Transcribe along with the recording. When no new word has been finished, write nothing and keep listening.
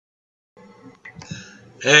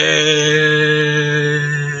Hey,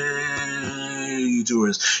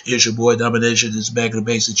 YouTubers, it's your boy Domination. This is back in the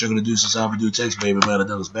basics. You're gonna do some Alpha Do Text, baby. Man, I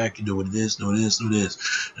back. You do what it is, do this.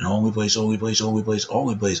 And only place go get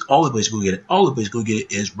it. All the place go get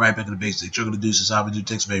it is right back in the basics. You're gonna do some Alpha Do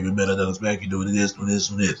Text, baby. Man, I back. You do what it is, do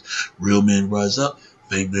this. Real men rise up,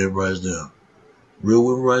 fake men rise down. Real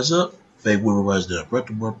women rise up, fake women rise down.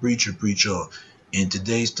 Preacher, preach on. And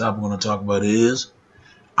today's topic we're gonna talk about is,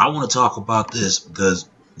 I want to talk about this because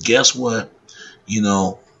guess what? You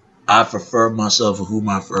know, I prefer myself or whom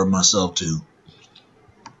I prefer myself to.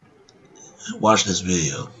 Watch this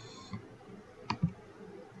video.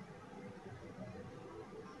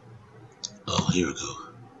 Oh, here we go.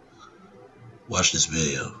 Watch this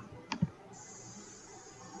video.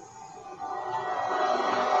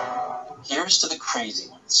 Here's to the crazy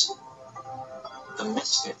ones, the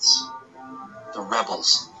misfits, the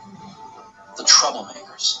rebels, the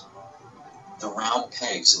troublemakers, the round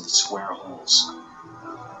pegs in the square holes,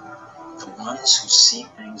 the ones who see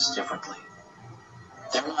things differently.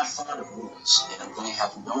 They're not fond of rules, and they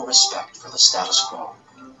have no respect for the status quo.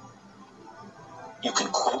 You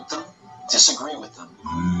can quote them, disagree with them,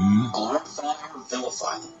 glorify or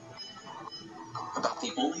vilify them. About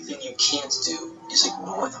the only thing you can't do is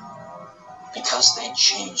ignore them, because they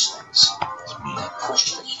change things. They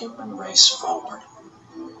push the human race forward.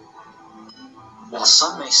 While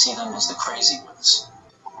some may see them as the crazy ones,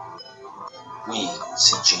 we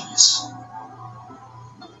see genius.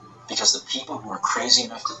 Because the people who are crazy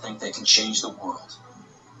enough to think they can change the world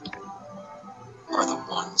are the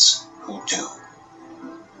ones who do.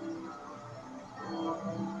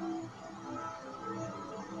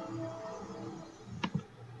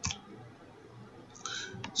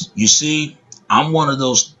 You see, I'm one of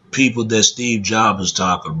those people that Steve Jobs is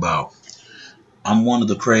talking about. I'm one of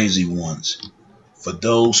the crazy ones. For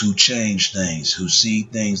those who change things, who see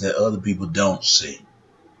things that other people don't see.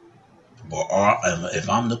 But if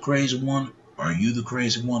I'm the crazy one, are you the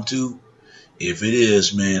crazy one too? If it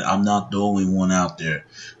is, man, I'm not the only one out there.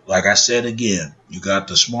 Like I said again, you got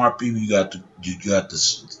the smart people, you got the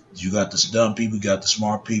dumb people, you got the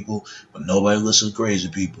smart people, but nobody listens to crazy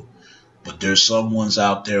people. But there's some ones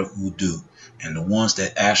out there who do, and the ones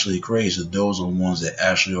that actually crazy, those are the ones that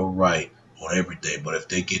actually are right on everything. But if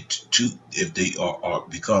they get if they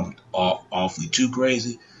become awfully too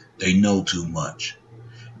crazy, they know too much.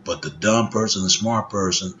 But the dumb person, the smart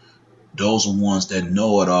person, those are ones that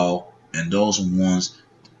know it all, and those are ones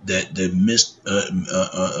that Mr.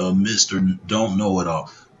 don't know it all.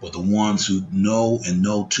 But the ones who know and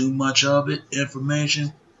know too much of it,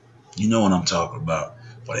 information, you know what I'm talking about.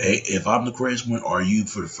 But if I'm the crazy one, or you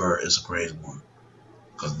prefer as a crazy one,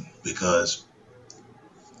 because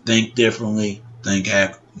think differently,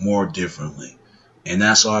 act more differently. And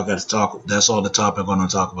that's all I got to talk. That's all the topic I'm going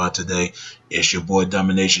to talk about today. It's your boy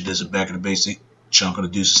Domination. This is Back in the Basic. Chunk of the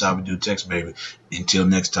Deuces, how we do text, baby. Until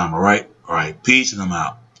next time, all right? All right. Peace, and I'm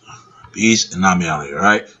out. Peace, and I'm out of here, all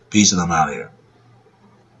right? Peace, and I'm out of here.